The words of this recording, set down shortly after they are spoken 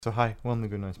So hi, welcome to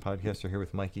Good Noise Podcast. We're here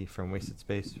with Mikey from Wasted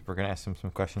Space. We're going to ask him some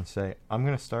questions today. I'm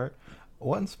going to start.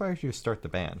 What inspired you to start the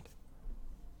band?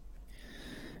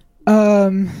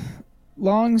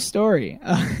 Long story.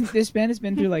 This band has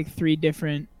been through like three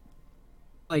different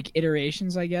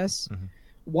iterations, I guess. Mm-hmm.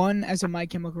 One as a My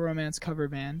Chemical Romance cover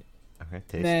band. Okay,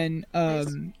 taste. Then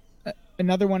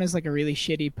another one is like a really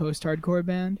shitty post-hardcore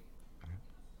band.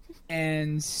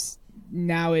 And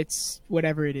now it's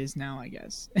whatever it is now, I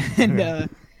guess. And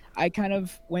I kind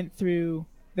of went through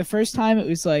the first time. It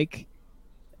was like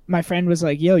my friend was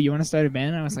like, yo, you want to start a band?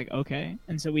 And I was like, okay.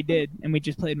 And so we did, and we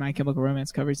just played My Chemical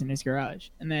Romance covers in his garage.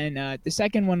 And then the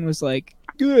second one was like,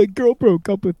 good, girl broke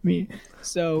up with me.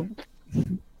 So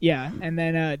yeah. And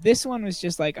then this one was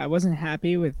just like, I wasn't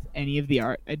happy with any of the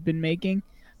art I'd been making,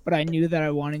 but I knew that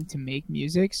I wanted to make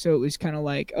music. So it was kind of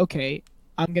like, okay,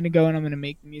 I'm going to go and I'm going to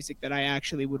make the music that I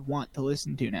actually would want to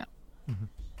listen to now. Mm-hmm.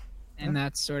 And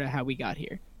that's sort of how we got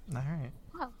here. All right.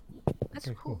 Wow, that's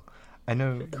Very cool. I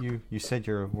know you said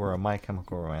we're a My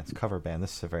Chemical Romance cover band.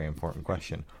 This is a very important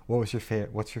question. What's your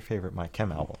favorite My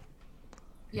Chem album?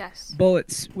 Yes.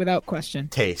 Bullets, without question.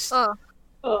 Taste. Oh,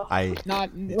 I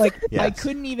I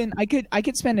couldn't even. I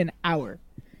could spend an hour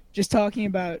just talking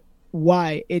about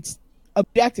why it's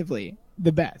objectively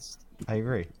the best. I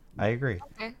agree.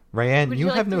 okay. Rayanne, Would you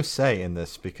you have like no to- say in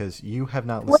this because you have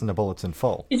not listened to Bullets in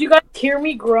full. Did you guys hear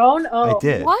me groan? Oh, I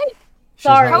did. What? She's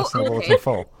Sorry. not listened to Bullets in Okay.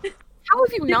 full. How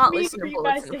have you not me listened for to you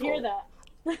guys Bullets to in hear Full?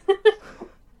 that.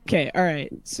 Okay, all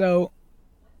right. So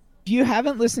if you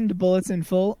haven't listened to Bullets in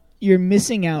full, you're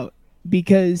missing out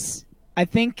because I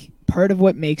think part of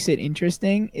what makes it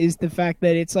interesting is the fact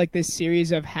that it's like this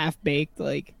series of half-baked,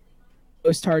 like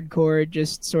post-hardcore,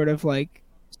 just sort of like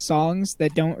songs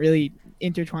that don't really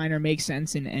intertwine or make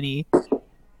sense in any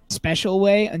special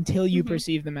way until you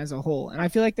perceive them as a whole. And I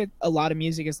feel like that a lot of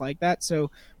music is like that. So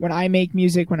when I make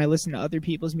music, when I listen to other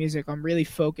people's music, I'm really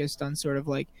focused on sort of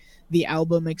like the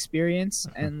album experience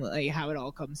and like how it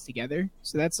all comes together.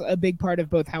 So that's a big part of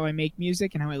both how I make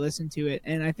music and how I listen to it.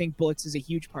 And I think Bullets is a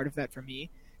huge part of that for me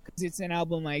because it's an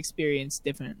album I experience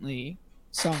differently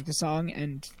song to song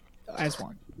and as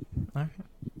one. All right.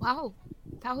 Wow,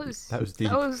 that was deep.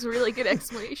 That was a really good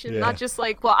explanation. Yeah. Not just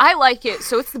like, well, I like it,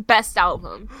 so it's the best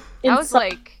album. That was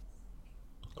like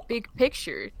big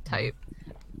picture type.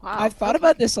 Wow. I've thought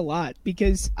about this a lot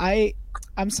because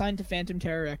I'm signed to Phantom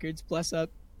Terror Records, bless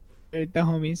up the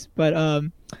homies, but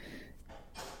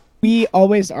we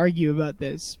always argue about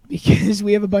this because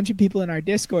we have a bunch of people in our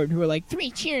Discord who are like,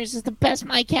 Three Cheers is the best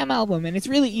My Chem album, and it's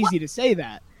really easy to say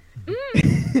that,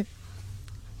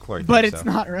 Corey but thinks it's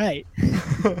so. not right.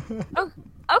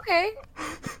 Okay.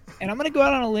 And I'm gonna go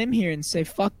out on a limb here and say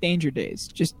fuck Danger Days.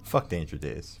 Just Fuck Danger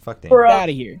Days. Fuck Bruh. Danger. get out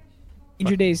of here.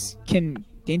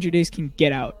 Danger Days can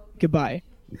get out. Goodbye.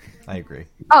 I agree.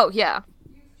 Oh yeah.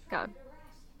 God,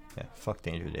 Yeah, fuck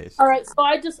Danger Days. All right, so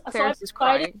Ferris is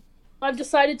crying. I've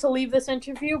decided to leave this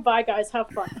interview. Bye, guys. Have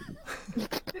fun.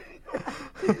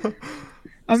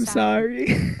 I'm Sad.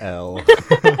 sorry. L.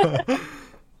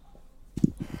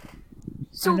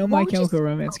 So I know what My would you Chemical s-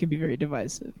 Romance can be very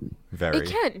divisive. Very. It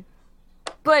can.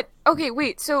 But okay,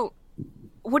 wait. So,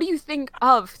 what do you think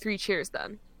of Three Cheers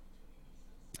then?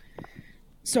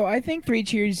 So I think Three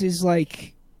Cheers is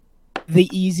like the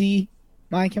easy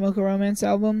My Chemical Romance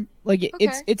album. Like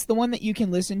Okay. it's the one that you can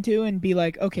listen to and be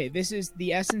like, okay, this is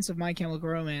the essence of My Chemical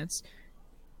Romance.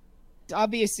 It's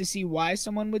obvious to see why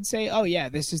someone would say, oh yeah,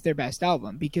 this is their best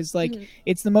album because like Mhm.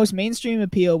 it's the most mainstream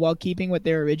appeal while keeping what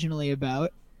they're originally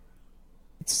about.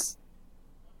 It's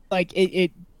like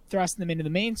it thrusts them into the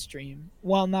mainstream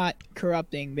while not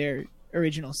corrupting their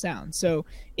original sound. So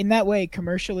in that way,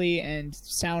 commercially and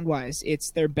sound wise,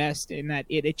 it's their best in that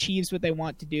it achieves what they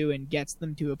want to do and gets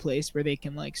them to a place where they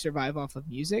can like survive off of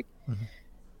music.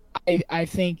 I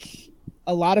think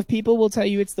a lot of people will tell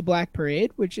you it's the Black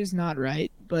Parade, which is not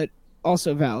right, but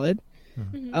also valid.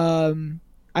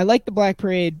 I like the Black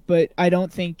Parade, but I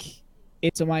don't think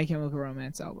it's a My Chemical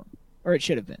Romance album, or it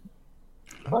should have been.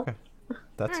 Okay.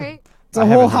 That's All right. It's I a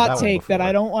haven't whole heard hot that one take that before.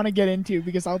 I don't want to get into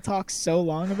because I'll talk so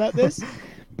long about this.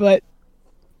 But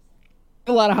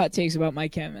a lot of hot takes about My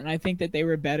Chem, and I think that they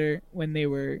were better when they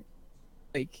were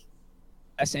like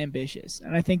less ambitious.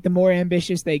 And I think the more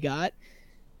ambitious they got,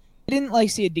 I didn't like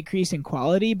see a decrease in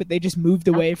quality, but they just moved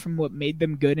away from what made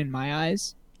them good in my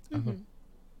eyes. Mhm.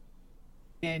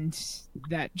 And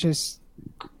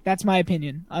that's my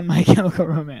opinion on My Chemical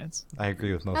Romance. I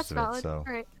agree with most That's of it. valid. So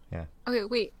All right. yeah. Okay,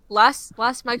 wait. Last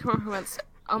My Chem Romance.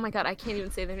 Oh my god, I can't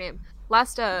even say their name.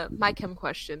 Last My Chem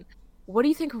question. What do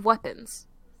you think of Weapons?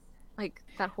 Like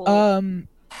that whole.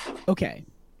 Okay.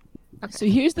 So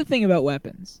here's the thing about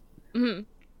Weapons. Mhm.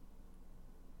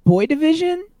 Boy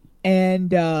Division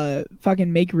and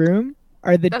fucking Make Room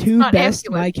are the That's two not best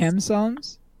My Ambulance. Chem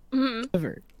songs Mhm.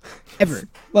 ever.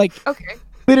 Like Okay.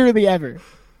 literally ever.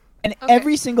 And Okay.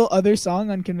 every single other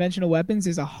song on Conventional Weapons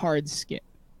is a hard skip.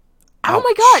 Oh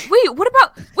my god! Wait, what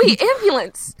about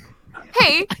Ambulance?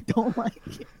 Hey, I don't like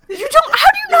it. you don't. How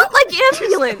do you not like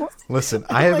Ambulance? Listen,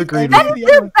 I have like agreed That with is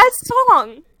their best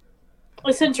song.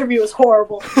 This interview is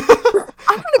horrible.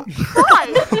 I'm gonna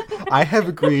cry. I have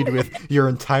agreed with your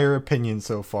entire opinion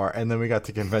so far, and then we got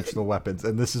to Conventional Weapons,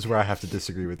 and this is where I have to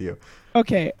disagree with you.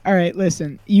 Okay, all right,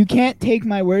 listen. You can't take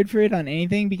my word for it on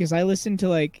anything because I listen to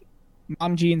like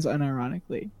Mom Jeans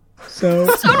unironically. So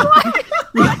So do I.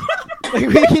 like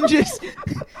we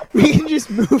can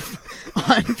just move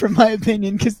on from my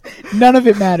opinion because none of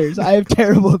it matters. I have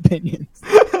terrible opinions.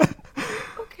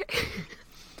 Okay.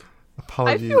 I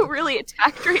Apologies. feel really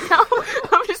attacked right now.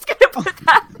 I'm just gonna put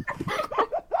that.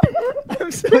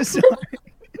 I'm so sorry.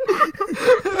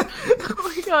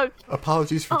 Oh my god.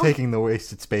 Apologies for taking the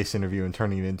Wasted Space interview and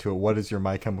turning it into a "What is your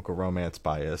My Chemical Romance"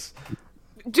 bias?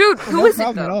 Dude, who No is it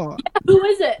problem at though? all. Who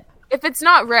is it? If it's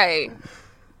not Ray,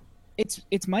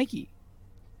 It's Mikey.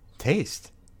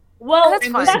 Taste. Well, that's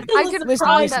and fine. listen, I was could listen,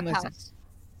 probably listen, that listen. pass.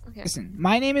 Okay. Listen,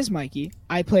 my name is Mikey.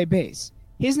 I play bass.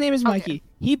 His name is Okay. Mikey.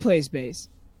 He plays bass.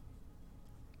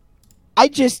 I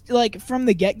just like from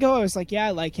the get go, I was like, yeah,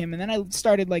 I like him, and then I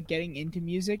started like getting into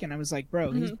music, and I was like,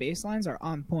 bro, his bass lines are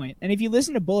on point. And if you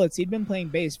listen to Bullets, he'd been playing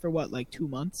bass for what, like 2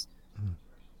 months?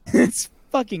 It's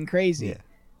fucking crazy. Yeah.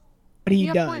 What he You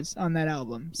have does on that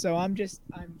album. So I'm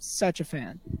such a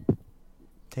fan.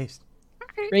 Taste.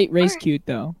 Okay. Ray's Alright. cute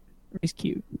though. Ray's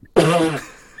cute.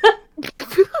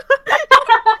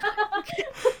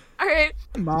 Alright.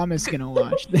 Mom is gonna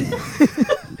watch this.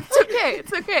 It's okay.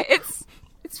 It's okay.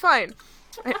 It's fine.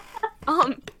 Right.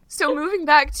 So moving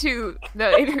back to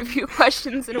the interview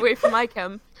questions and away from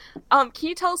iChem, can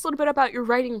you tell us a little bit about your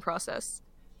writing process?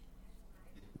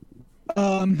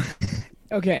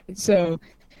 Okay, so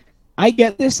I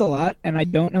get this a lot, and I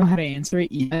don't know how to answer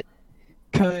it yet,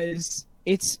 because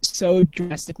it's so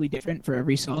drastically different for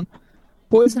every song.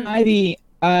 Poison Ivy,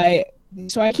 I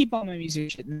keep all my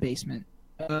music shit in the basement,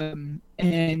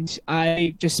 and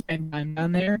I just spend time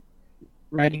down there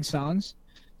writing songs.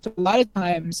 So a lot of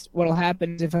times, what'll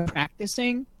happen is if I'm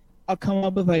practicing, I'll come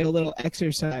up with like a little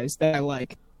exercise that I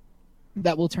like,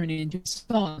 that will turn it into a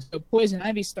song. So Poison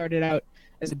Ivy started out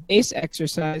as a bass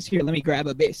exercise. Here, let me grab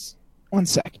a bass. 1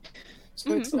 sec.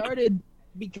 So it started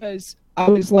because I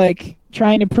was like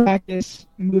trying to practice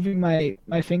moving my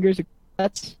fingers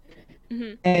across,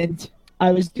 Mhm. and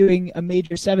I was doing a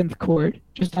major 7th chord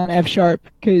just on F sharp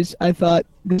because I thought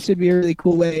this would be a really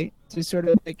cool way to sort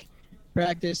of like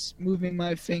practice moving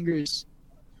my fingers,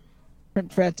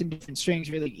 different frets and different strings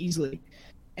really easily.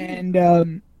 And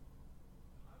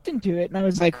listened to it, and I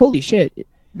was like, holy shit,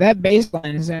 that bass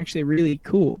line is actually really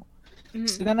cool.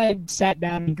 So then I sat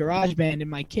down in GarageBand in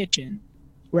my kitchen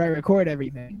where I record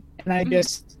everything, and I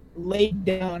just laid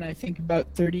down, I think,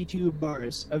 about 32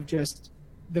 bars of just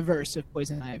the verse of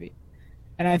Poison Ivy.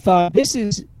 And I thought, this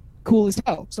is cool as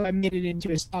hell. So I made it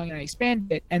into a song and I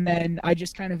expanded it, and then I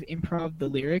just kind of improv the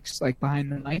lyrics, like,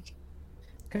 behind the mic,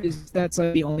 because that's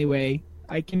like the only way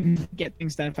I can get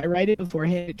things done. If I write it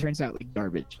beforehand, it turns out like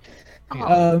garbage.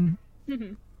 Mhm.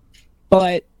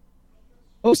 But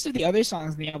most of the other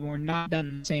songs in the album were not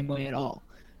done the same way at all.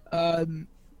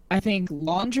 I think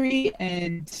Laundry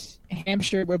and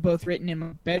Hampshire were both written in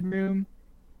my bedroom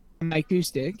on my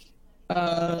acoustic,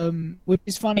 which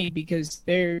is funny because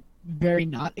they're very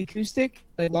not acoustic.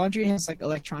 Like Laundry has like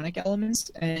electronic elements,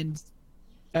 and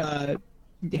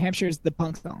Hampshire is the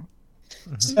punk song.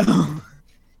 So,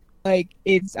 like,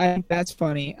 I think that's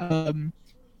funny. Shitting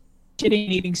and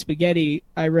Eating Spaghetti,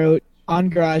 I wrote on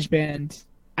GarageBand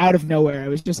out of nowhere. I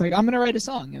was just like, I'm gonna write a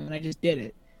song, and then I just did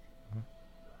it.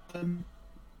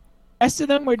 Rest of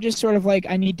them were just sort of like,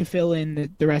 I need to fill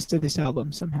in the rest of this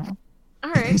album somehow.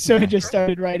 All right. So I just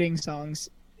started writing songs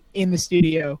in the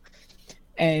studio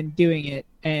and doing it,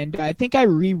 and I think I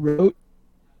rewrote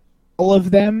all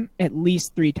of them at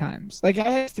least 3 times. Like, I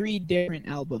had 3 different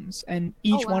albums, and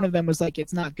each wow. one of them was like,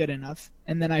 it's not good enough.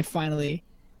 And then I finally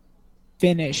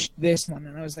finished this one,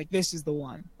 and I was like, this is the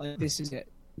one. Like, this is it.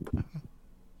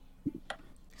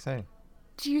 Exciting.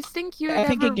 Do you think you? I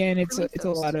think ever again, it's a release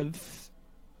those? lot of.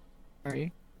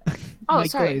 Sorry, Oh, my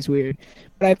sorry. play is weird,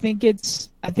 but I think it's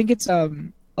a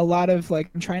lot of like,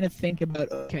 I'm trying to think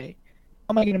about, okay,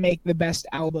 how am I gonna make the best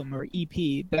album or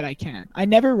EP that I can? I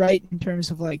never write in terms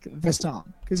of like the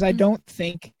song because I don't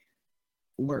think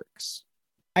it works.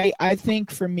 I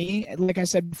think for me, like I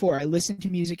said before, I listen to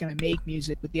music and I make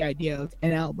music with the idea of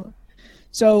an album.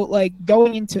 So like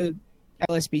going into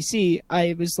LSBC,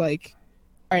 I was like,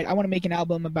 all right, I want to make an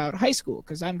album about high school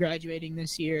because I'm graduating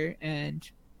this year and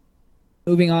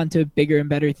moving on to bigger and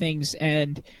better things.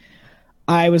 And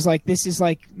I was like, this is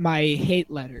like my hate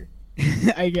letter,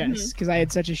 I guess, because I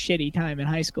had such a shitty time in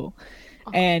high school.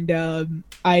 And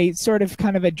I sort of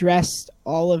kind of addressed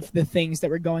all of the things that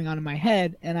were going on in my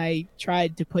head, and I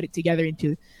tried to put it together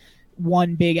into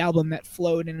one big album that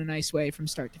flowed in a nice way from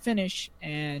start to finish,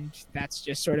 and that's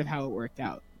just sort of how it worked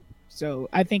out. So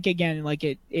I think, again, like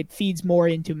it feeds more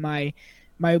into my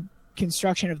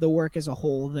construction of the work as a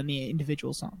whole than the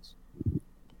individual songs.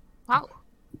 Wow.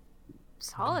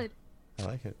 Solid. I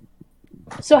like it.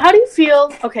 So how do you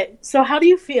feel? Okay, so how do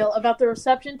you feel about the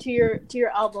reception to your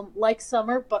album, Like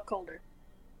Summer but Colder?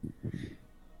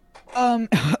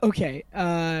 Okay.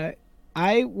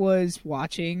 I was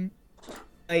watching,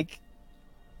 like,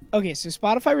 okay, so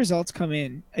Spotify results come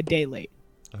in a day late.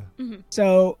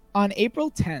 So on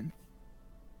April 10th,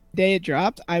 the day it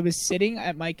dropped, I was sitting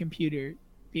at my computer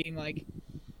being like,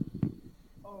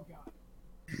 oh god.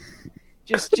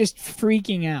 just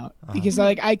freaking out because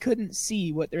like I couldn't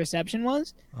see what the reception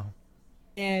was.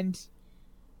 And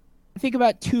I think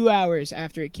about 2 hours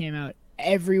after it came out,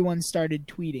 everyone started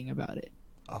tweeting about it.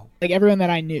 Like everyone that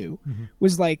I knew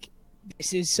was like,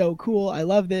 this is so cool, I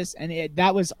love this, and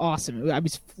that was awesome. I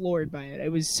was floored by it.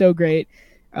 It was so great.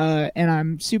 And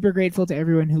I'm super grateful to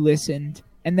everyone who listened.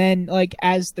 And then like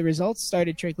as the results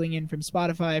started trickling in from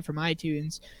Spotify, from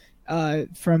iTunes,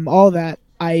 from all that,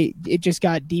 it just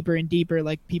got deeper and deeper.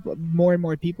 Like more and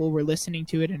more people were listening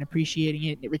to it and appreciating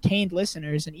it. It retained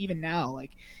listeners, and even now,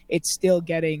 like it's still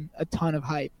getting a ton of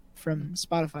hype from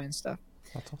Spotify and stuff.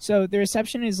 Awesome. So the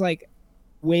reception is like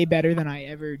way better than I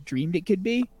ever dreamed it could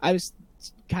be. I was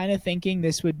kind of thinking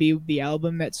this would be the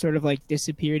album that sort of like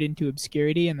disappeared into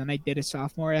obscurity, and then I did a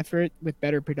sophomore effort with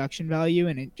better production value,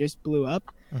 and it just blew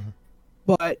up.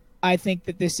 But I think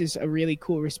that this is a really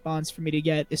cool response for me to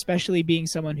get, especially being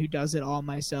someone who does it all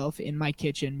myself in my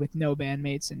kitchen with no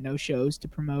bandmates and no shows to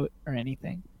promote or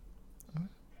anything.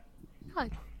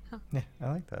 Yeah, I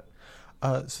like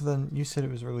that. So then you said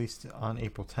it was released on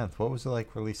April 10th. What was it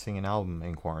like releasing an album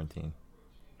in quarantine?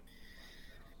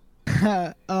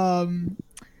 It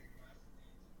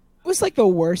was like the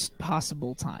worst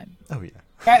possible time. Oh, yeah.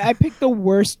 I picked the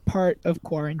worst part of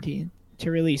quarantine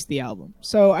to release the album.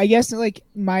 So I guess like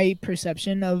my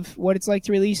perception of what it's like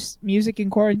to release music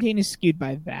in quarantine is skewed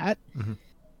by that.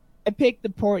 I picked the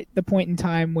point in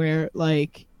time where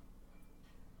like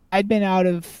I'd been out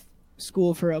of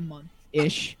school for a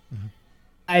month-ish.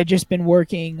 I had just been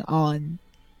working on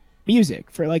music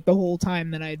for like the whole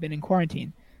time that I had been in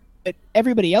quarantine. But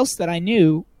everybody else that I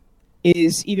knew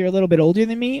is either a little bit older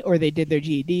than me, or they did their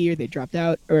GED, or they dropped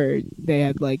out, or they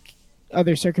had like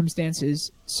other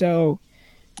circumstances. So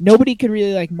nobody could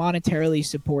really like monetarily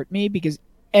support me because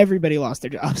everybody lost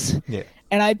their jobs. Yeah.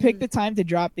 And I picked the time to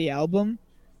drop the album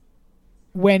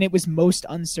when it was most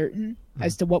uncertain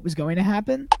as to what was going to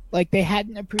happen. Like they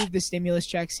hadn't approved the stimulus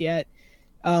checks yet.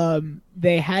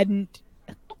 They hadn't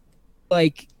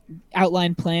like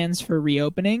outlined plans for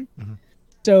reopening.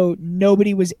 So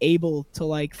nobody was able to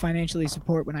like financially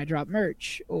support when I drop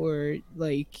merch or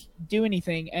like do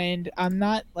anything. And I'm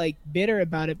not like bitter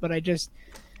about it, but I just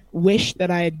wish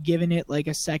that I had given it like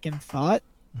a second thought.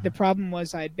 The problem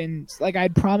was I'd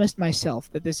promised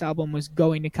myself that this album was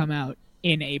going to come out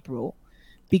in April,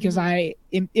 because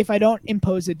if I don't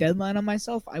impose a deadline on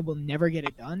myself, I will never get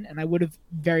it done. And I would have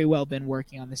very well been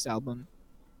working on this album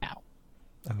now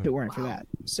if it weren't for that.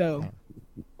 So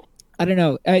I don't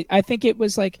know. I think it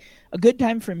was like a good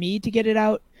time for me to get it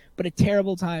out, but a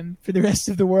terrible time for the rest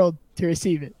of the world to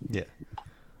receive it. Yeah.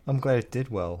 I'm glad it did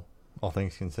well, all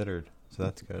things considered. So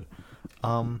that's good.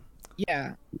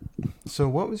 Yeah. So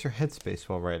what was your headspace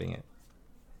while writing it?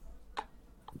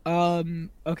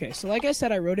 Okay, so like I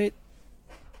said, I wrote it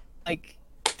like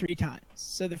 3 times.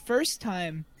 So the first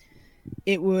time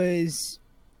it was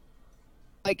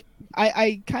like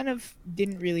I kind of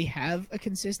didn't really have a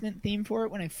consistent theme for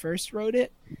it when I first wrote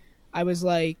it. I was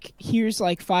like, here's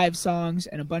like 5 songs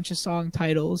and a bunch of song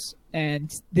titles,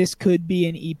 and this could be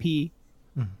an EP.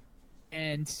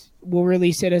 And we'll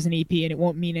release it as an EP, and it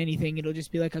won't mean anything. It'll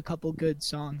just be like a couple good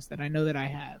songs that I know that I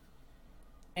have.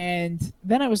 And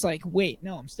then I was like, wait,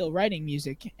 no, I'm still writing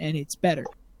music, and it's better.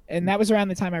 And that was around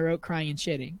the time I wrote Crying and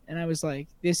Shitting. And I was like,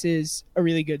 this is a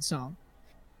really good song.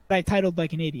 I titled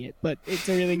like an idiot, but it's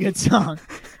a really good song.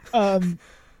 So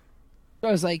I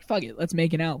was like, fuck it, let's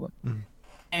make an album.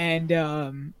 And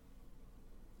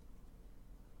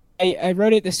I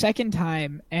wrote it the second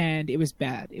time, and it was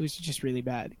bad. It was just really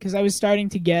bad, because I was starting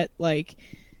to get like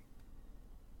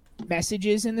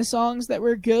messages in the songs that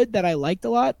were good that I liked a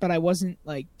lot, but I wasn't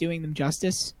like doing them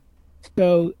justice.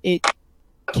 So it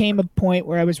came a point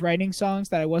where I was writing songs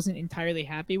that I wasn't entirely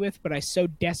happy with, but I so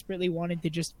desperately wanted to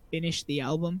just finish the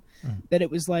album that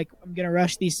it was like, I'm gonna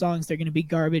rush these songs, they're gonna be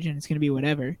garbage and it's gonna be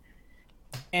whatever.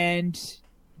 And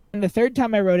the third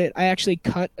time I wrote it, I actually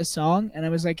cut a song and I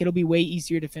was like, it'll be way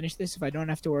easier to finish this if I don't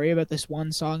have to worry about this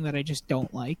one song that I just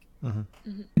don't like. And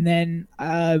then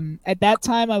at that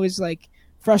time I was like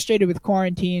frustrated with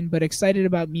quarantine but excited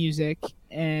about music,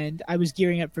 and I was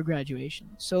gearing up for graduation.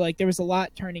 So like there was a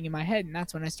lot turning in my head, and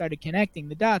that's when I started connecting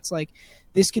the dots. Like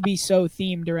this could be so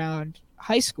themed around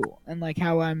high school and like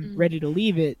how I'm ready to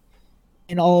leave it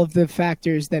and all of the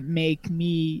factors that make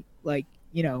me like,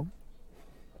 you know,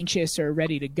 anxious or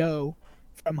ready to go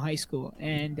from high school.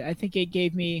 And I think it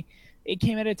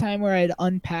came at a time where I'd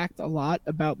unpacked a lot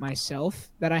about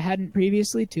myself that I hadn't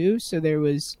previously too. So there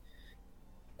was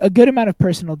a good amount of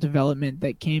personal development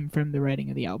that came from the writing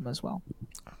of the album as well.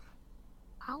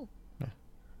 Wow.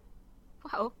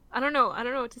 Wow. I don't know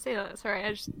what to say to that.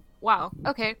 Sorry, wow.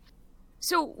 Okay.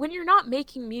 So when you're not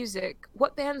making music,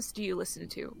 what bands do you listen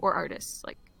to, or artists,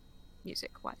 like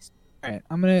music wise? All right,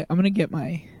 I'm gonna get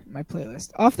my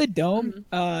playlist off the dome.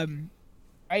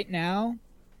 Right now,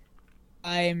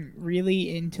 I'm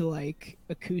really into like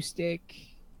acoustic,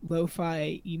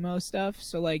 lo-fi emo stuff.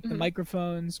 So like the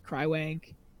Microphones,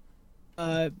 Crywank,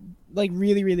 like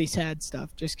really really sad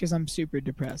stuff. Just because I'm super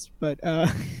depressed. But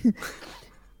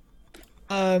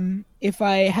if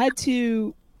I had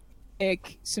to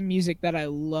pick some music that I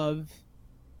love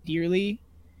dearly,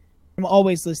 I'm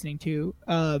always listening to.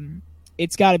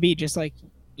 It's got to be just like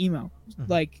emo,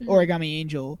 like Origami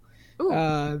Angel.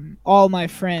 All my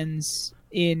friends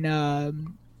in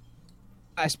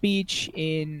Glass Beach.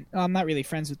 I'm not really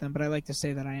friends with them, but I like to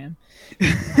say that I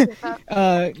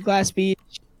am. Glass Beach,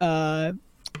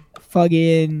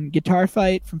 fucking Guitar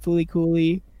Fight from Fooly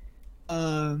Cooly.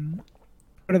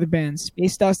 What other bands?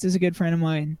 Space Dust is a good friend of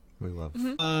mine. We love.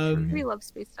 We love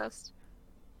Space Dust.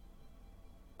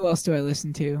 Who else do I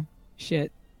listen to?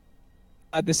 Shit.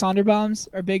 The Sonderbombs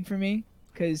are big for me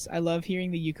because I love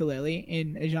hearing the ukulele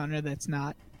in a genre that's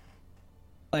not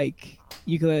like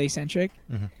ukulele centric.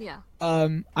 Yeah.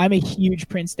 I'm a huge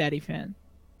Prince Daddy fan.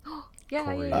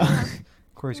 Yeah.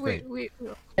 Corey's great.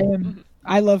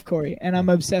 I love Corey, and I'm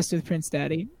obsessed with Prince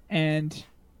Daddy, and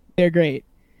they're great.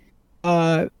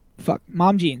 Fuck,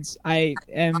 Mom Jeans. I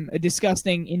am a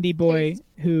disgusting indie boy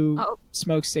who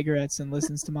smokes cigarettes and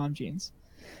listens to Mom Jeans.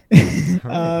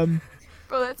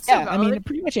 Bro, that's so yeah, I mean,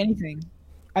 pretty much anything.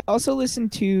 I also listen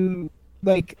to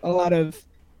like a lot of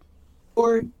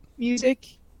hardcore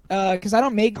music because I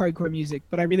don't make hardcore music,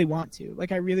 but I really want to.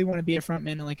 Like, I really want to be a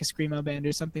frontman in like a screamo band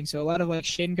or something. So a lot of like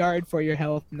Shin Guard, For Your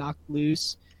Health, Knocked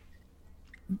Loose,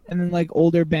 and then like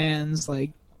older bands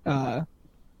like I'm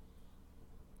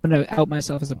gonna out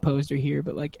myself as a poser here,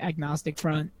 but like Agnostic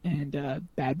Front and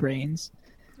Bad Brains,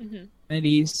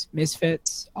 Vanities,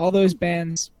 Misfits, all those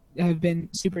bands have been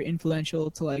super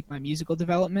influential to like my musical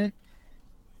development.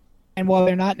 And while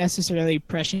they're not necessarily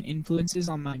prescient influences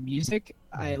on my music,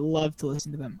 I love to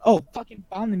listen to them. Oh, fucking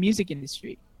Bomb the Music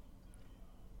Industry.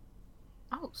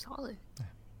 Oh, solid.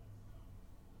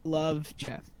 Love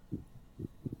Jeff.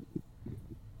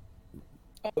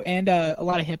 Oh, and a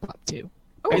lot of hip hop too.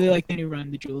 I really like the new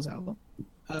Run the Jewels album.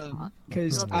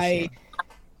 Because I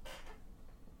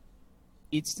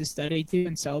needs to study to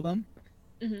and sell them.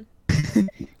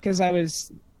 Because I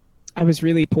was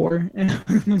really poor and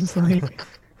I was like,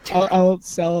 I'll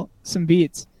sell some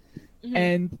beats,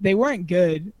 and they weren't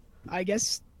good. I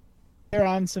guess they're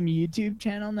on some YouTube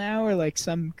channel now, or like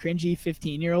some cringy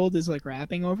 15-year-old is like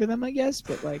rapping over them. I guess,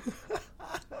 but like,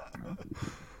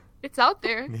 it's out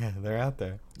there. Yeah, they're out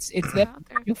there. It's that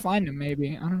you'll find them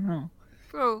maybe. I don't know.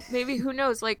 Bro, maybe who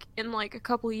knows? Like in like a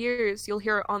couple years, you'll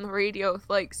hear it on the radio with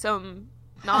like some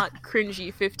not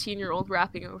cringy 15-year-old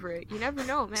rapping over it. You never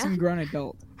know, man. Some grown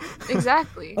adult.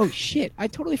 Exactly. Oh shit! I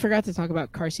totally forgot to talk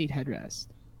about Car Seat Headrest.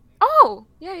 Oh,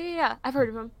 yeah. I've heard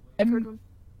of him.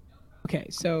 Okay,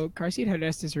 so Car Seat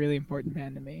Headrest is a really important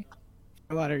band to me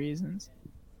for a lot of reasons.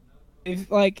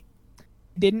 If like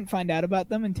didn't find out about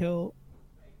them until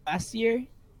last year,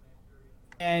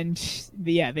 and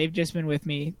they've just been with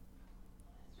me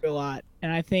for a lot,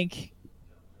 and I think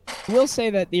I will say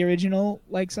that the original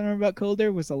like Summer But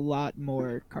Colder was a lot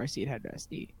more Car Seat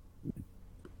Headresty.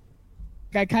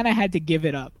 I kind of had to give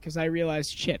it up because I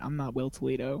realized, shit, I'm not Will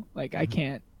Toledo. Like, I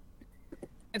can't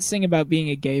sing about being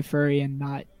a gay furry and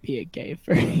not be a gay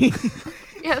furry.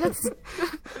 Yeah, that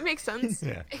makes sense.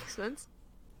 Yeah. Makes sense.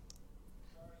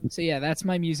 So yeah, that's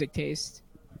my music taste.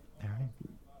 All right.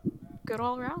 Good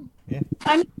all around. Yeah.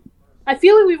 I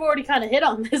feel like we've already kind of hit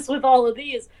on this with all of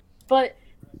these, but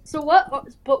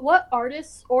what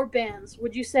artists or bands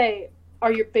would you say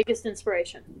are your biggest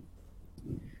inspiration?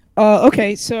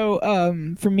 Okay,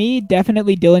 so for me,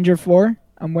 definitely Dillinger 4.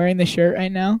 I'm wearing the shirt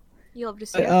right now. You love to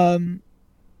see But, it.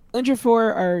 Dillinger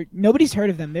 4 are nobody's heard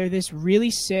of them. They're this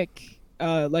really sick,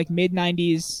 like mid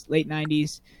 '90s, late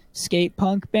 '90s skate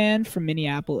punk band from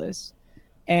Minneapolis,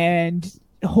 and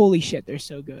holy shit, they're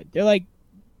so good. They're like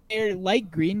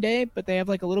Green Day, but they have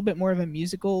like a little bit more of a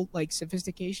musical like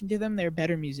sophistication to them. They're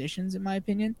better musicians, in my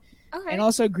opinion. Okay. And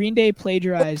also, Green Day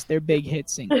plagiarized their big hit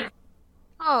single.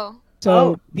 Oh.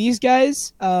 So these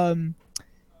guys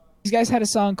had a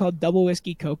song called "Double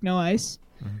Whiskey Coke No Ice,"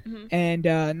 Mhm.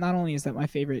 and not only is that my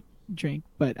favorite drink,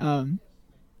 but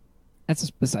that's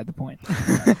just beside the point.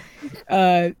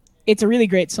 It's a really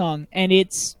great song, and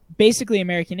it's basically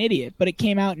American Idiot, but it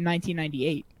came out in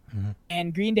 1998. Mhm.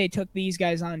 And Green Day took these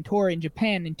guys on tour in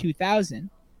Japan in 2000,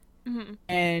 Mhm.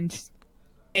 and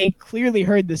they clearly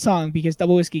heard the song because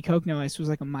Double Whiskey Coke No Ice was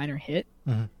like a minor hit.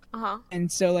 Uh-huh. And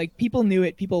so, like, people knew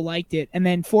it, people liked it. And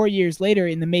then 4 years later,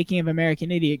 in the making of American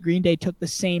Idiot, Green Day took the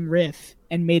same riff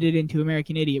and made it into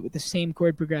American Idiot with the same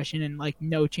chord progression and, like,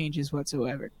 no changes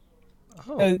whatsoever.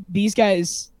 Oh. So these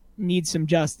guys need some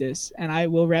justice, and I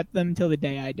will rep them till the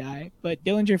day I die. But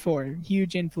Dillinger 4,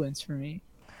 huge influence for me.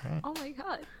 Oh my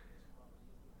god.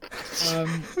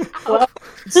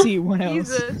 Let's see, what else?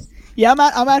 Jesus. Yeah,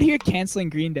 I'm out here canceling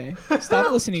Green Day.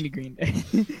 Stop listening to Green Day.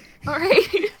 Alright.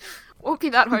 Won't be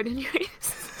that hard anyways.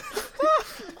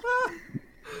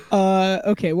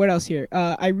 Okay, what else here?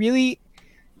 I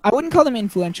wouldn't call them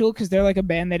influential because they're like a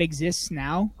band that exists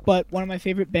now, but one of my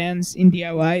favorite bands in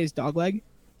DIY is Dogleg.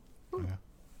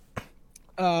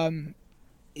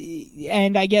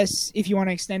 And I guess if you want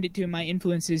to extend it to my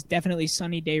influences, definitely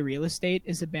Sunny Day Real Estate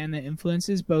is a band that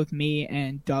influences both me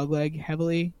and Dogleg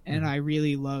heavily, and I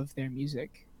really love their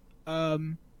music.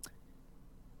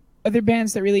 Other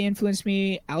bands that really influenced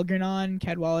me, Algernon,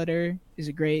 Cadwallader is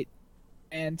a great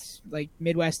band, like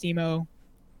Midwest emo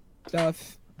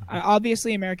stuff.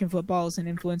 Obviously, American football is an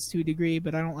influence to a degree,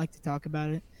 but I don't like to talk about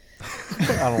it.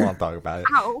 I don't want to talk about it.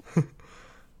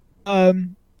 Ow.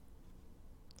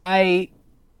 I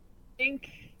think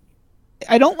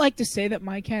I don't like to say that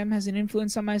my cam has an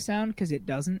influence on my sound because it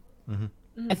doesn't.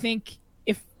 Mm-hmm. I think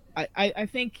I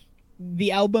think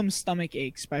the album "Stomach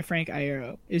Aches" by Frank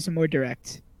Iero is a more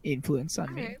direct influence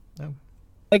on me. Okay. Oh.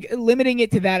 Like limiting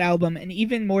it to that album, and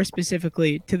even more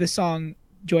specifically to the song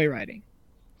 "Joyriding."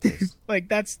 Like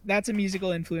that's a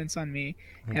musical influence on me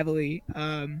heavily.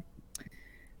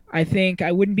 I think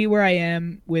I wouldn't be where I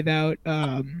am without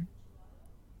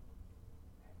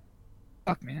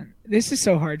fuck man, this is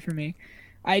so hard for me.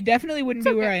 I definitely wouldn't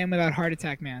be where I am without Heart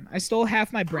Attack Man. I stole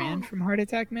half my brand from Heart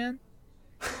Attack Man.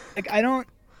 Like I don't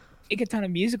take a ton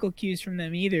of musical cues from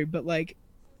them either, but like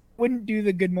wouldn't do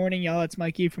the "Good morning y'all, it's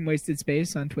Mikey from Wasted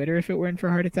Space" on Twitter if it weren't for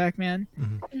Heart Attack Man.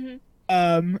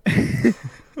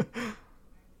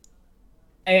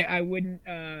 I wouldn't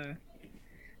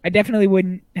I definitely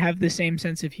wouldn't have the same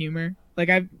sense of humor. Like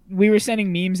we were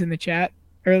sending memes in the chat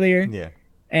earlier. Yeah.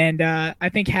 And I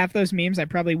think half those memes I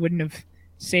probably wouldn't have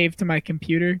saved to my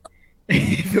computer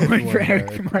if it weren't for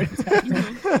Eric from Heart Attack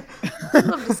Man.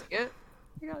 Love to see it.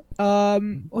 Yeah.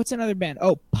 What's another band?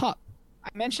 Oh, Pup. I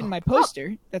mentioned my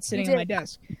poster that's sitting on my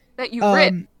desk. That you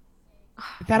ripped.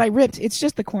 That I ripped. It's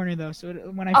just the corner though, so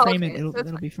when I frame it, it'll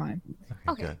be fine.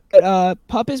 Okay. Good. But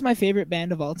Pup is my favorite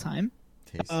band of all time.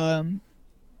 Taste.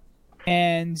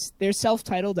 And their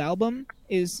self-titled album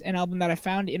is an album that I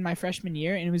found in my freshman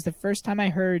year, and it was the first time I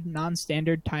heard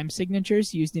non-standard time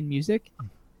signatures used in music.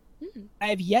 I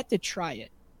have yet to try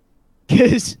it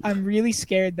because I'm really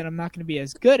scared that I'm not going to be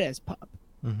as good as Pup.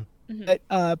 But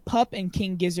Pup and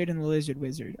King Gizzard and the Lizard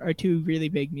Wizard are two really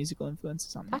big musical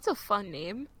influences on me. That's a fun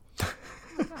name.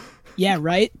 Yeah,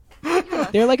 right?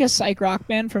 They're like a psych rock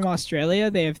band from Australia.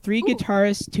 They have 3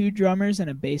 guitarists, 2 drummers, and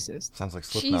a bassist. Sounds like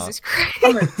Slipknot. Jesus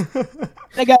Christ.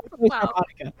 They got plays Wow.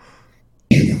 harmonica.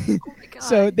 Oh my god.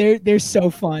 So they're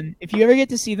so fun. If you ever get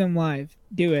to see them live,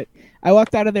 do it. I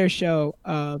walked out of their show.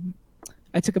 I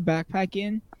took a backpack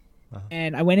in,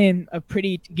 and I went in a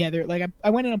pretty together. Like I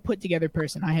went in a put together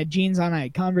person. I had jeans on, I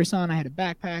had Converse on, I had a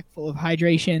backpack full of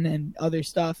hydration and other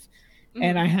stuff,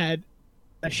 and I had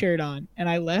a shirt on. And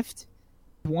I left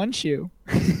one shoe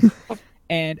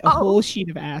and a whole sheet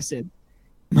of acid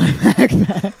in my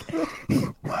backpack.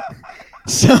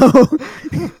 So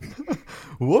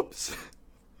Whoops.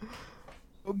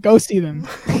 go see them.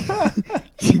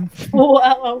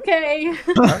 Well, okay.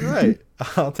 All right.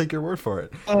 I'll take your word for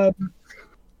it.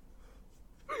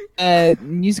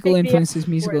 Musical Take the influences.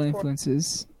 word for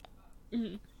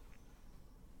it.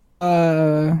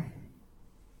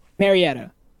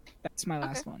 Marietta. That's my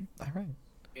last one. All right.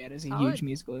 Marietta's a Solid. huge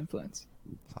musical influence.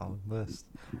 Solid list.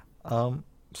 So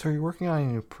you're working on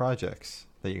any new projects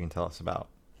that you can tell us about?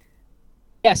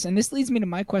 Yes, and this leads me to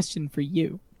my question for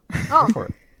you. Oh, Go for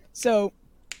it. So,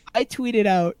 I tweeted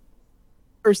out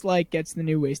First Light gets the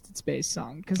new Wasted Space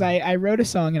song because I wrote a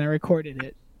song and I recorded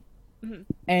it. Mhm.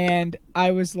 And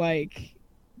I was like,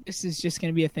 this is just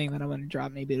going to be a thing that I'm going to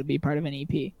drop. Maybe it'll be part of an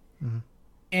EP. Mhm.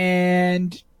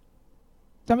 And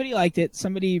somebody liked it.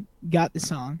 Somebody got the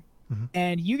song. Mhm.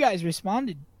 And you guys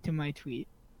responded to my tweet.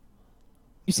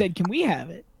 You said, can we have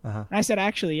it? Uh-huh. And I said,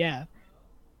 actually, yeah.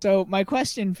 So my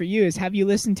question for you is, have you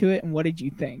listened to it and what did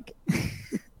you think?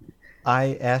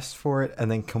 I asked for it and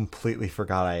then completely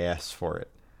forgot I asked for it.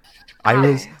 I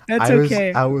was That's I was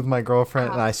okay. out with my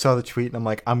girlfriend and I saw the tweet and I'm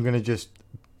like, I'm gonna just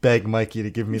beg Mikey to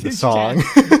give me the Just song.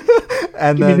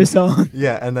 And Give then me the song.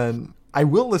 yeah, and then I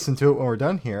will listen to it when we're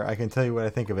done here. I can tell you what I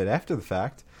think of it after the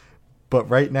fact. But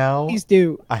right now, Please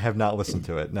do. I have not listened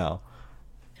to it. No.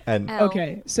 And L.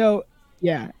 Okay, so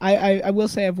yeah, I will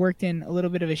say I've worked in a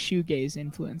little bit of a shoegaze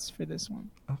influence for this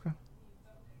one. okay.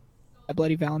 A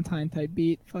Bloody Valentine type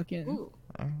beat, fucking Ooh.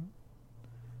 All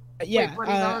right. yeah.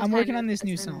 Bloody I'm Valentine working on this as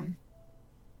new in- song.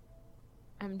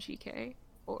 MGK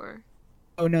or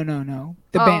Oh no,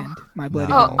 the Oh. band, My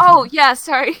Bloody No. oh Valentine. yeah,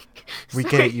 sorry. We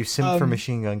Sorry. get it. You simp for Um,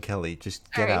 Machine Gun Kelly.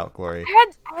 Just get Alright. out, Glory.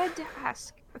 I had to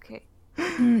ask. Okay.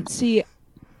 See,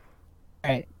 all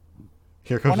right.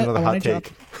 Here comes I another wanna hot drop-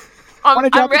 take. I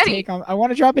want to I'm drop a ready. take on. I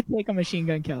want to drop a take on Machine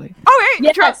Gun Kelly. Oh,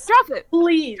 right. Yes. Drop it.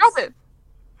 Please. Drop it.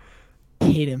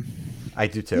 Hate him. I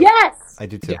do too. Yes. I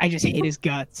do too. I just hate his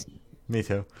guts. Me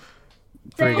too.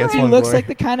 Three He against He one, looks Glory. like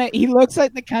the kind of. He looks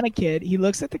like the kind of kid. He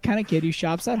looks like the kind of kid who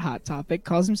shops at Hot Topic,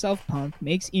 calls himself punk,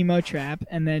 makes emo trap,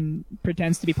 and then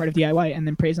pretends to be part of DIY, and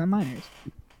then preys on minors.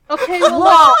 Okay. Well,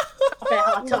 Whoa. okay,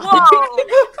 hot topic.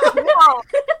 Whoa. Whoa.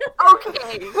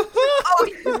 Okay.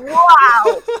 Oh,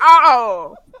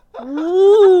 wow. Oh.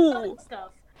 Ooh. Stuff.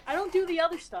 I don't do the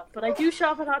other stuff, but I do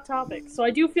shop at Hot Topic, so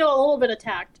I do feel a little bit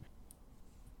attacked.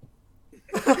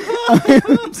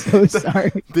 I'm so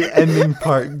sorry. The ending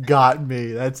part got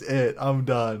me. That's it. I'm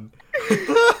done.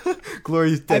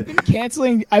 Glory's I've dead.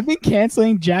 been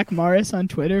canceling Jack Morris on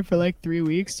Twitter for like 3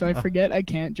 weeks, so I forget I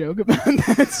can't joke about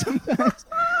that sometimes.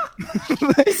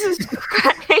 Jesus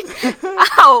Christ.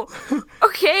 Ow.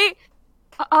 Okay.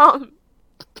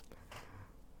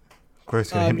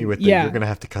 Glory's gonna hit me with the, yeah. you're gonna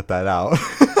have to cut that out.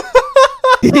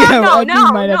 Yeah, No, I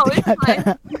no, might have to it's cut fine. that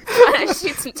out. I just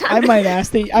need some time. I might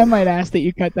ask that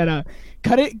you cut that out.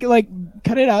 Cut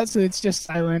it out so it's just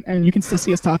silent and you can still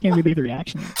see us talking and we leave the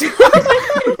reaction.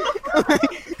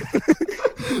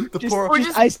 The Just- poor, Or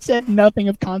just- I said nothing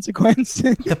of consequence.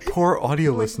 the poor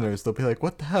audio listeners. They'll be like,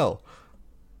 "What the hell?"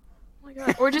 Oh my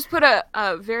God. Or just put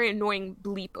a very annoying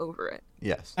bleep over it.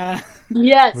 Yes,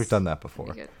 Yes. we've done that before.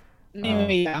 Like it.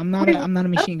 Anyway, yeah, I'm not a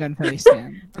Machine Gun Kelly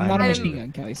stan. I'm not a I'm- Machine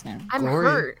Gun Kelly stan. I'm Glory,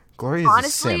 hurt. Glory is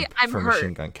Honestly, a simp I'm for hurt.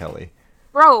 Machine Gun Kelly.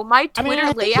 Bro, my I mean, Twitter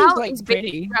I think he's, layout like, is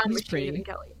pretty. based around He's Machine pretty. Gun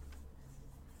Kelly.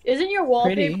 Isn't your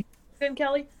wallpaper Pretty. good,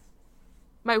 Kelly?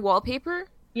 My wallpaper?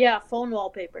 Yeah, phone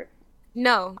wallpaper.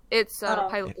 No, it's Oh.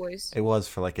 Pilot Boys. It was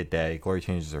for like a day. Glory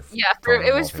changes her. Yeah, phone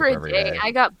it was for a wallpaper every day.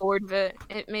 I got bored of it.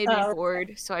 It made me Oh.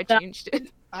 bored, so I That- changed it.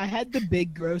 I had the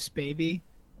big gross baby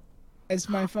as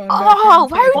my phone. Oh,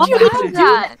 background why for would you a have while.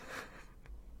 that?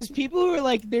 Because people were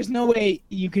like, "There's no way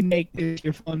you can make this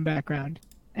your phone background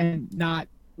and not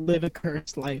live a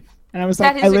cursed life." And I was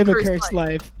That like, is "I a live a cursed cursed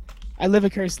life. I live a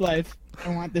cursed life. I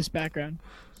don't want this background."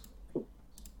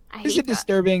 I It was a hate that.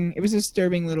 disturbing. It was a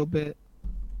disturbing little bit.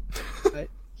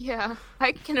 Yeah,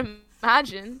 I can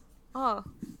imagine. Oh,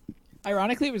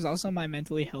 Ironically, it was also my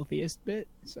mentally healthiest bit.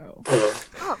 So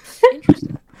oh,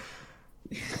 interesting.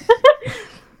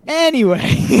 anyway,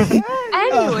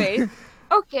 Anyway,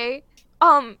 okay.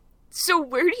 So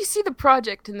where do you see the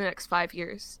project in the next 5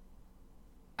 years?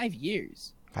 5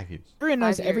 years. 5 years. Everyone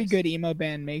knows 5 every years. good emo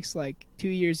band makes like 2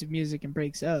 years of music and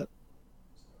breaks up.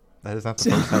 That is not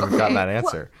the first time we've gotten that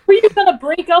answer. Who are you gonna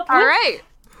break up with? All right.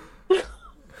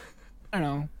 I don't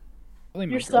know. Probably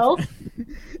my Yourself?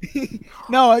 girlfriend.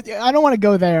 No, I don't want to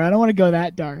go there. I don't want to go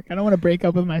that dark. I don't want to break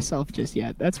up with myself just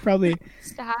yet. That's probably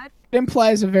Sad. it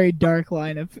implies a very dark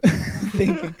line of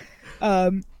thinking.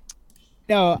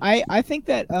 No, I think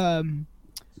that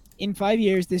in 5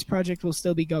 years this project will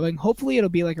still be going. Hopefully, it'll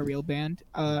be like a real band.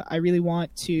 I really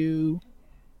want to.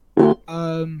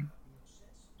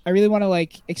 I really want to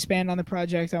like expand on the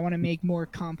project. I want to make more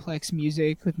complex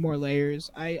music with more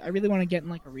layers. I really want to get in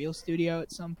like a real studio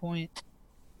at some point.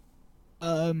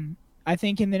 I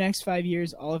think in the next 5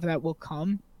 years, all of that will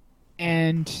come,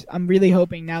 And I'm really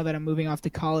hoping now that I'm moving off to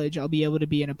college, I'll be able to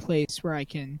be in a place where I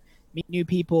can meet new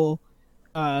people,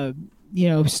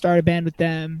 start a band with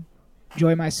them,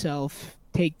 enjoy myself,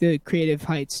 take the creative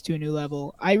heights to a new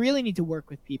level. I really need to work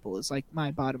with people is like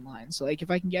my bottom line. So like if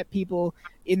I can get people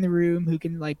in the room who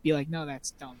can like be like, no,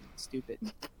 that's dumb, that's stupid,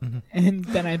 and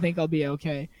then I think I'll be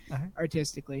okay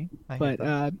artistically. But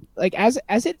like as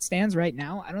it stands right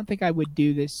now, I don't think I would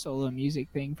do this solo music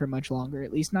thing for much longer.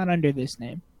 At least not under this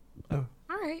name. All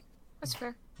right, that's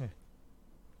fair.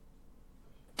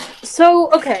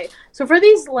 So, okay. So for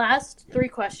these last 3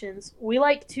 questions, we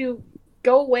like to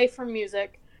go away from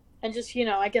music and just,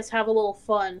 I guess have a little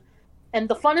fun. And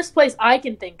the funnest place I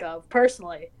can think of,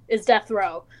 personally, is death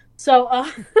row. So,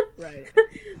 Right.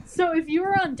 So if you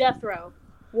were on death row,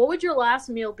 what would your last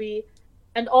meal be?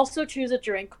 And also choose a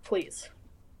drink, please.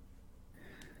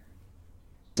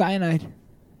 Cyanide.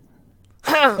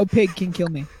 Oh, pig can kill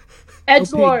me.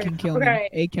 Edgelord. Pig can kill Okay.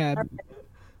 me. ACAB.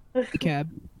 ACAB.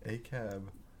 ACAB.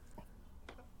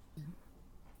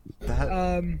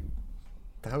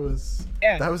 That was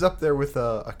Yeah. that was up there with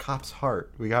a cop's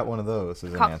heart. We got one of those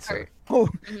as an Cop's answer. heart. Oh,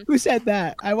 who said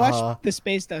that? I watched Uh, the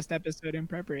Space Dust episode in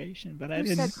preparation, but I Who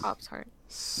didn't. said Cop's Heart?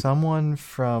 Someone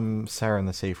from Sarah and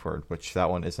the Safe Word, which that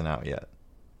one isn't out yet.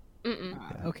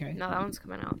 Okay. No, that one's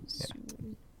coming out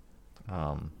soon.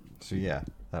 So yeah,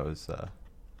 that was up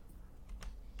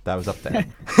there.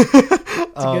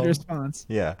 It's a good response.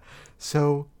 Yeah.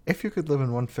 So if you could live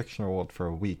in one fictional world for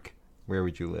a week, where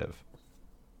would you live?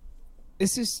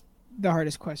 This is the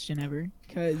hardest question ever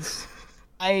because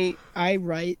I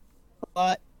write a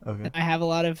lot. Okay. I have a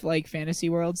lot of like fantasy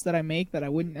worlds that I make that I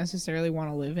wouldn't necessarily want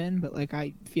to live in, but like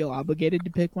I feel obligated to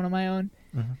pick one of my own.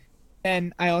 Mhm.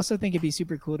 And I also think it'd be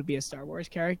super cool to be a Star Wars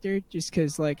character, just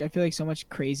because like I feel like so much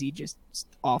crazy, just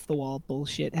off the wall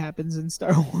bullshit happens in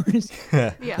Star Wars.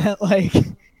 Yeah. That like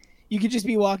you could just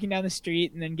be walking down the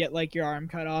street and then get like your arm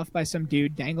cut off by some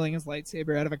dude dangling his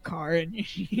lightsaber out of a car, and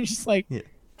you're just like, Yeah.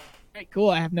 all right, cool,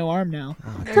 I have no arm now.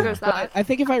 There goes But that. I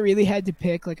think if I really had to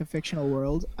pick like a fictional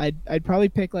world, I'd probably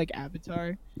pick like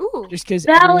Avatar, Ooh. just because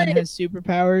Valid. everyone has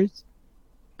superpowers.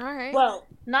 All right. Well,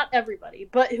 not everybody,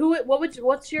 but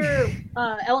what's your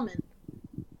element?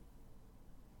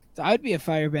 So I would be a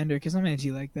firebender because I'm edgy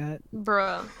like that.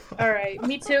 Bruh. All right,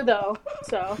 me too, though.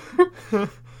 So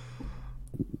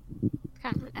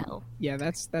Kind of an L. Yeah,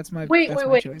 that's my wait, that's my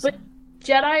wait, choice. but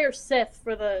Jedi or Sith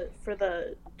for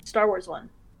the Star Wars one?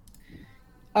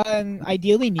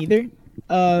 Ideally neither.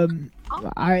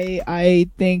 I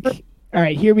think. All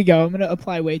right, here we go. I'm gonna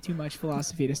apply way too much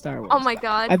philosophy to Star Wars. Oh my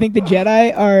god. I think the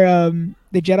Jedi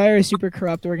are a super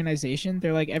corrupt organization.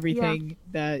 They're like everything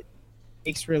that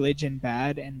makes religion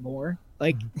bad and more.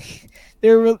 Like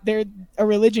they're a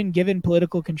religion given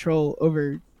political control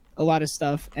over a lot of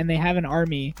stuff, and they have an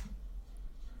army.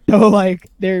 So like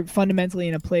they're fundamentally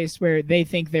in a place where they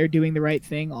think they're doing the right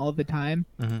thing all the time.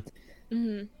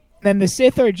 Mhm. Then the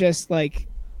Sith are just like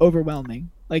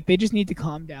overwhelming. Like they just need to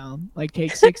calm down, like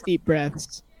take 6 deep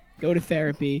breaths, go to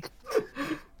therapy.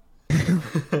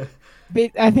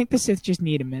 But I think the Sith just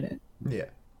need a minute. Yeah.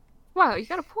 Wow, you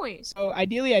got a point. So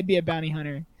ideally, I'd be a bounty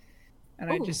hunter,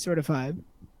 and I'd Ooh. just sort of vibe.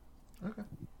 Okay.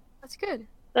 That's good.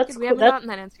 That's We cool. haven't gotten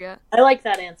that answer yet. I like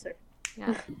that answer.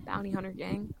 Yeah, bounty hunter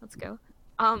gang. Let's go.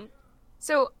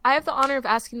 So I have the honor of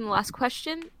asking the last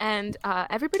question, and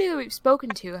everybody that we've spoken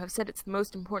to have said it's the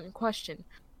most important question.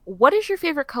 What is your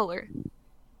favorite color?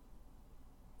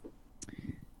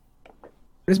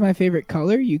 What is my favorite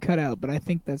color? You cut out, but I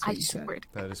think that's what I you said. swear.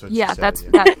 That is what Yeah, you said, that's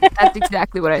yeah. that's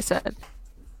exactly what I said.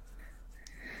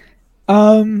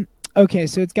 Okay,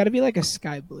 so it's got to be like a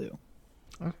sky blue.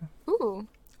 Ooh.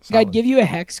 Like, I'd Solid. give you a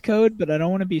hex code, but I don't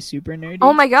want to be super nerdy.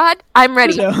 Oh my god, I'm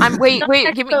ready. So- I'm wait.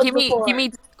 I've Give those me before.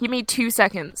 give me 2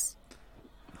 seconds.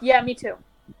 Yeah, me too.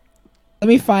 Let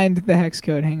me find the hex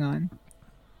code. Hang on.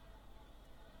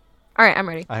 All right, I'm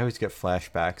ready. I always get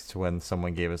flashbacks to when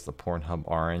someone gave us the Pornhub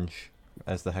orange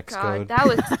as the hex God, code.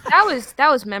 that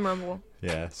was memorable.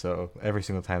 Yeah, so every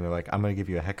single time they're like, I'm going to give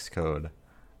you a hex code,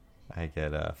 I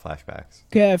get flashbacks.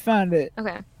 Okay, I found it.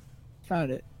 Okay. Found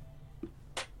it.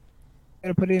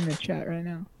 Gotta put it in the chat right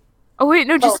now. Oh wait,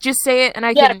 no, just say it, and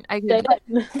I Yeah, can.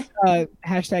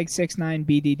 Hashtag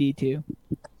 69BDD2.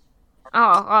 Oh,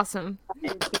 awesome.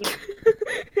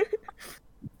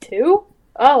 2?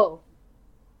 Oh.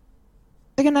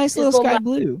 Like a nice little Just sky little-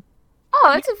 blue.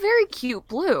 Oh, that's a very cute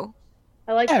blue.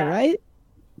 I like Yeah, that. right?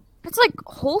 It's like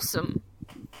wholesome.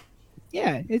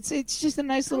 Yeah, it's just a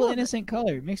nice little love it. innocent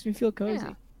color. It makes me feel cozy.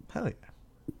 Yeah. Hell yeah.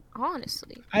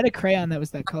 Honestly. I had a crayon that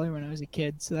was that color when I was a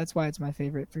kid, so that's why it's my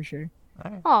favorite for sure.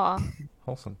 All right. Aw.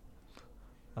 Wholesome.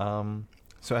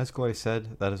 So as Glory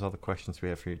said, that is all the questions we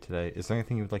have for you today. Is there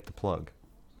anything you would like to plug?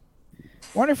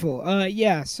 Wonderful.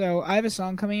 Yeah, so I have a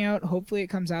song coming out. Hopefully it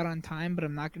comes out on time, but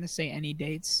I'm not going to say any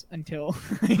dates until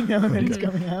I know that it's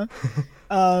coming out.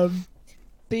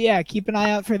 But yeah, keep an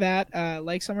eye out for that.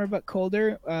 Like Summer But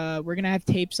Colder, we're going to have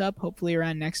tapes up hopefully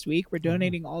around next week. We're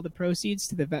donating all the proceeds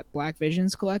to the Black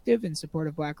Visions Collective in support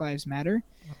of Black Lives Matter.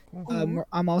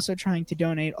 I'm also trying to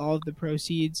donate all of the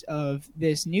proceeds of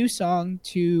this new song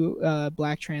to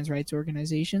Black trans rights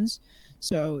organizations.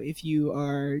 So if you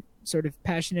are sort of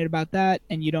passionate about that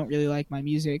and you don't really like my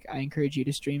music, I encourage you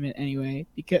to stream it anyway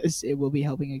because it will be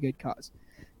helping a good cause.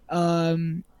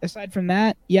 Aside from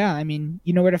that, yeah, I mean,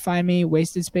 you know where to find me.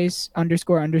 Wasted Space _ on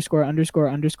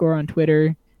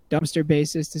Twitter. Dumpster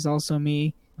Bassist is also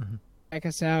me. Mm-hmm. Check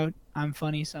us out. I'm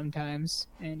funny sometimes,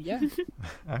 and yeah.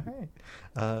 All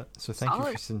right. So thank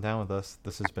you for sitting down with us.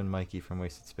 This has been Mikey from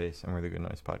Wasted Space, and we're the Good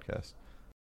Noise Podcast.